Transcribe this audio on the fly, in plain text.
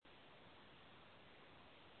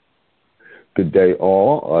Good day,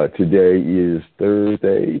 all. Today is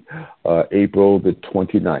Thursday, April the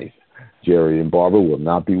 29th. Jerry and Barbara will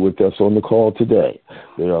not be with us on the call today.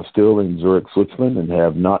 They are still in Zurich, Switzerland, and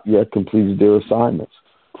have not yet completed their assignments.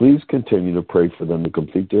 Please continue to pray for them to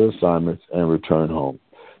complete their assignments and return home.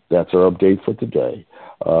 That's our update for today.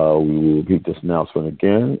 We will repeat this announcement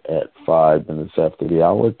again at 5 minutes after the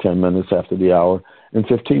hour, 10 minutes after the hour, and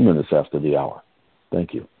 15 minutes after the hour.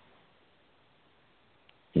 Thank you.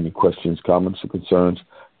 Any questions, comments, or concerns,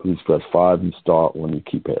 please press 5 and star on your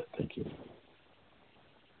keypad. Thank you.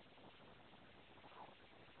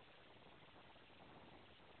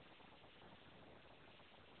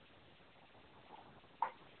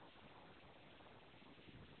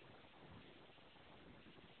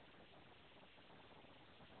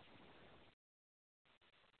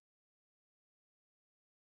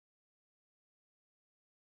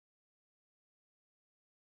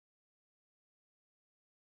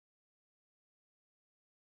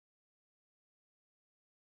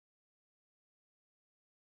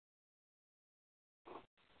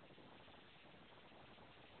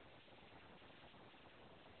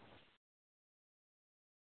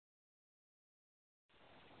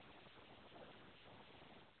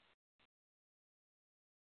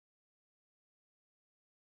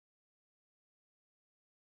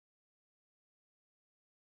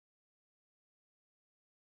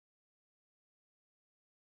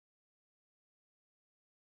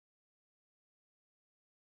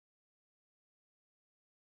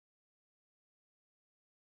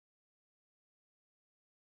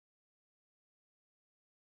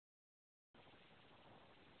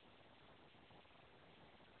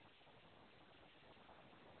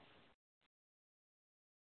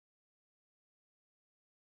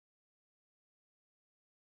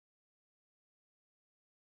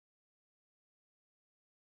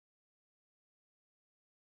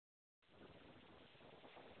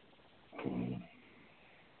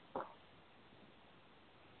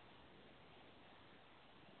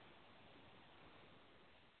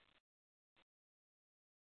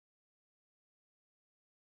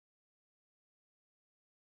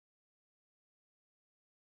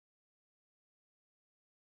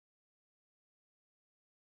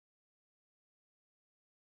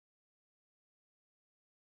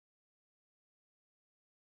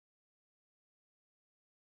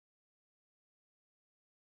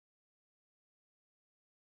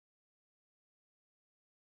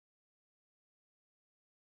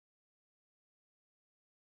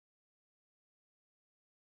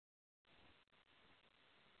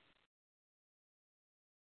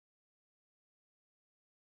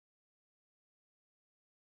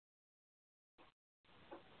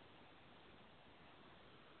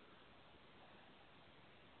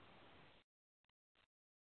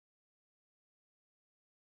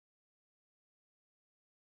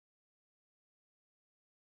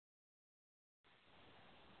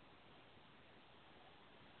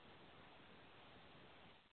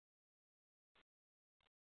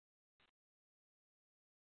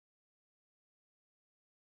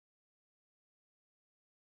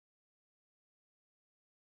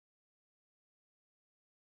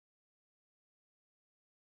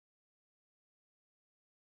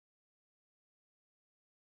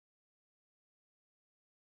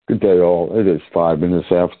 Good day, all. It is 5 minutes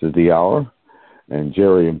after the hour, and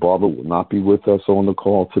Jerry and Barbara will not be with us on the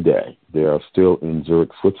call today. They are still in Zurich,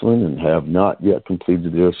 Switzerland, and have not yet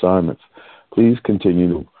completed their assignments. Please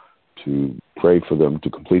continue to pray for them to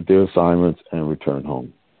complete their assignments and return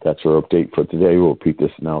home. That's our update for today. We'll repeat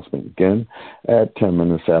this announcement again at 10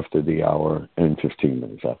 minutes after the hour and 15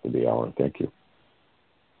 minutes after the hour. Thank you.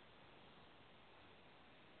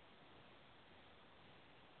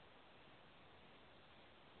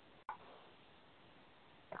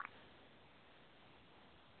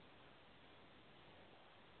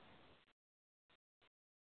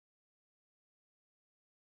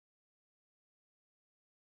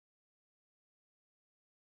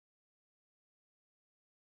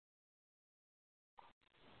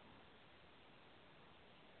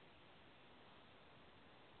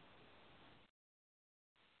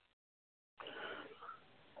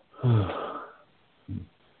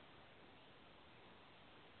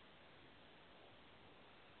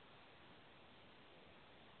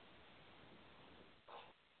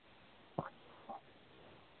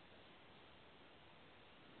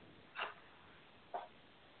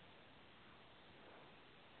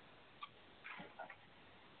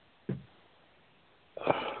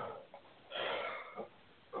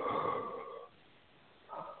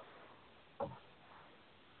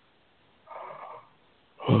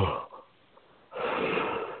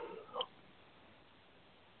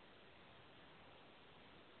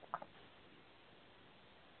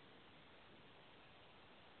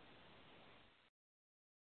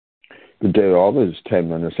 The day of is 10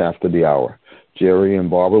 minutes after the hour. Jerry and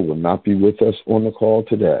Barbara will not be with us on the call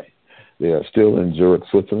today. They are still in Zurich,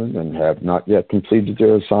 Switzerland, and have not yet completed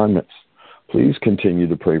their assignments. Please continue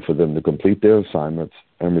to pray for them to complete their assignments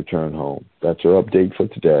and return home. That's our update for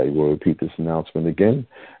today. We'll repeat this announcement again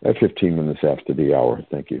at 15 minutes after the hour.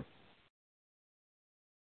 Thank you.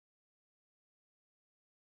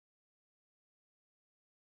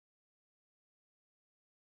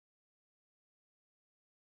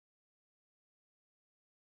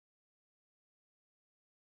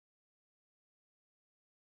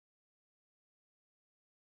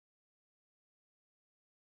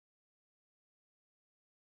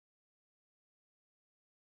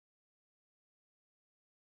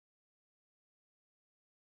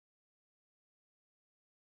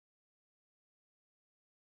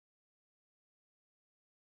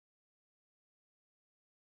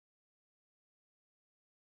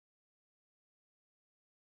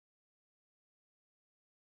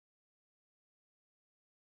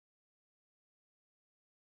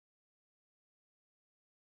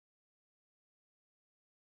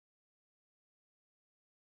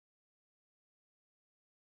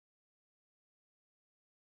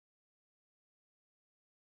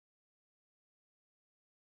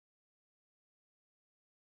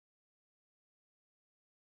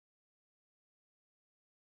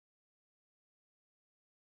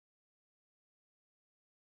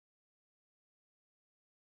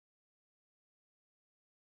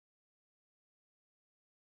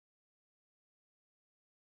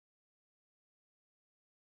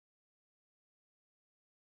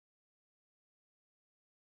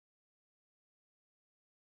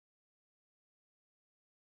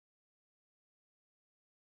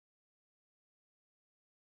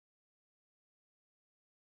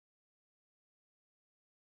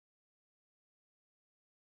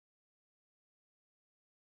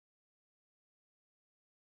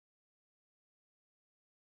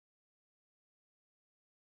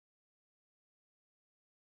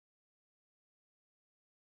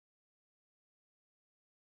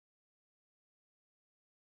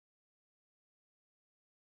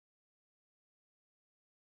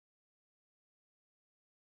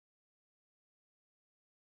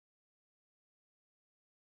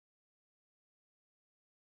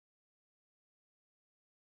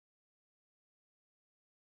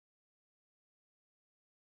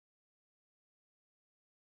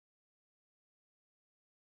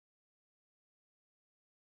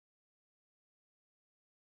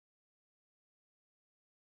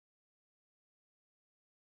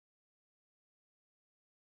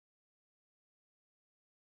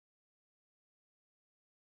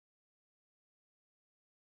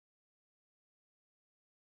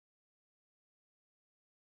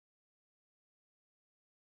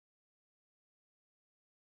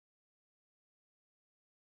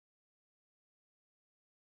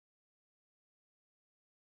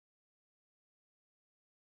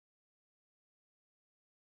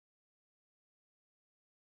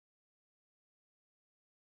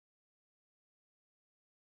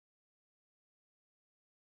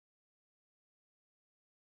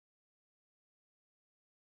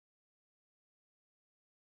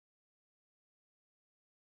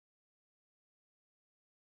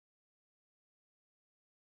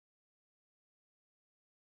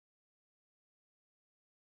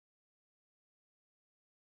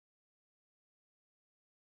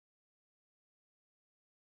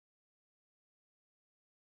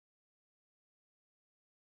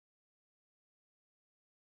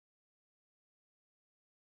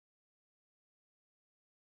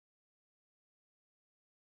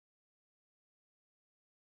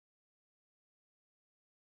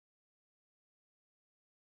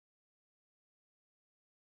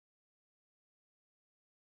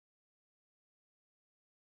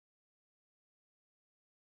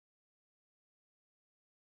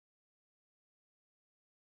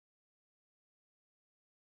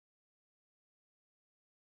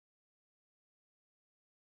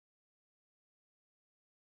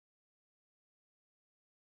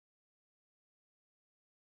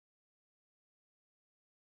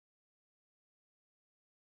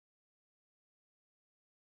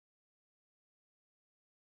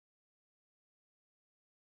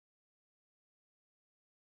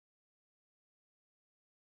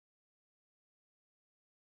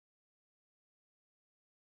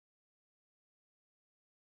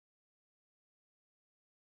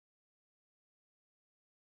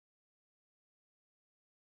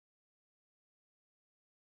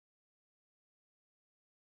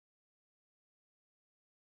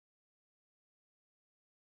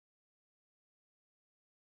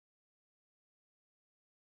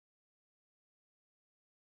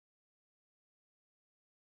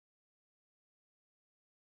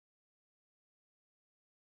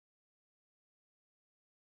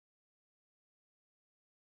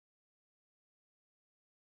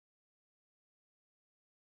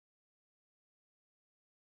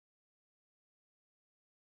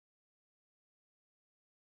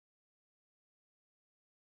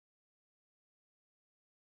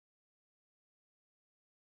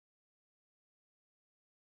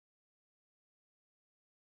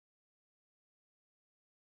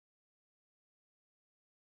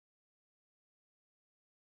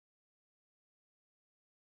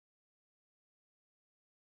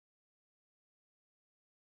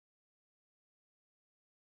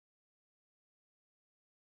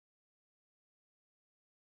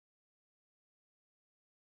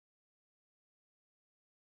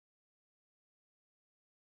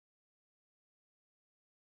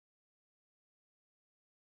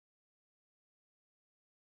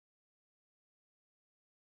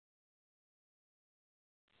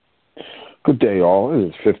 Good day, all. It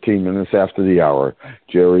is 15 minutes after the hour.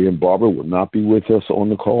 Jerry and Barbara will not be with us on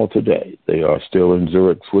the call today. They are still in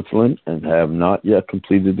Zurich, Switzerland, and have not yet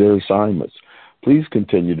completed their assignments. Please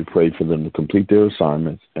continue to pray for them to complete their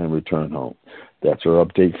assignments and return home. That's our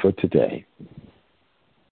update for today.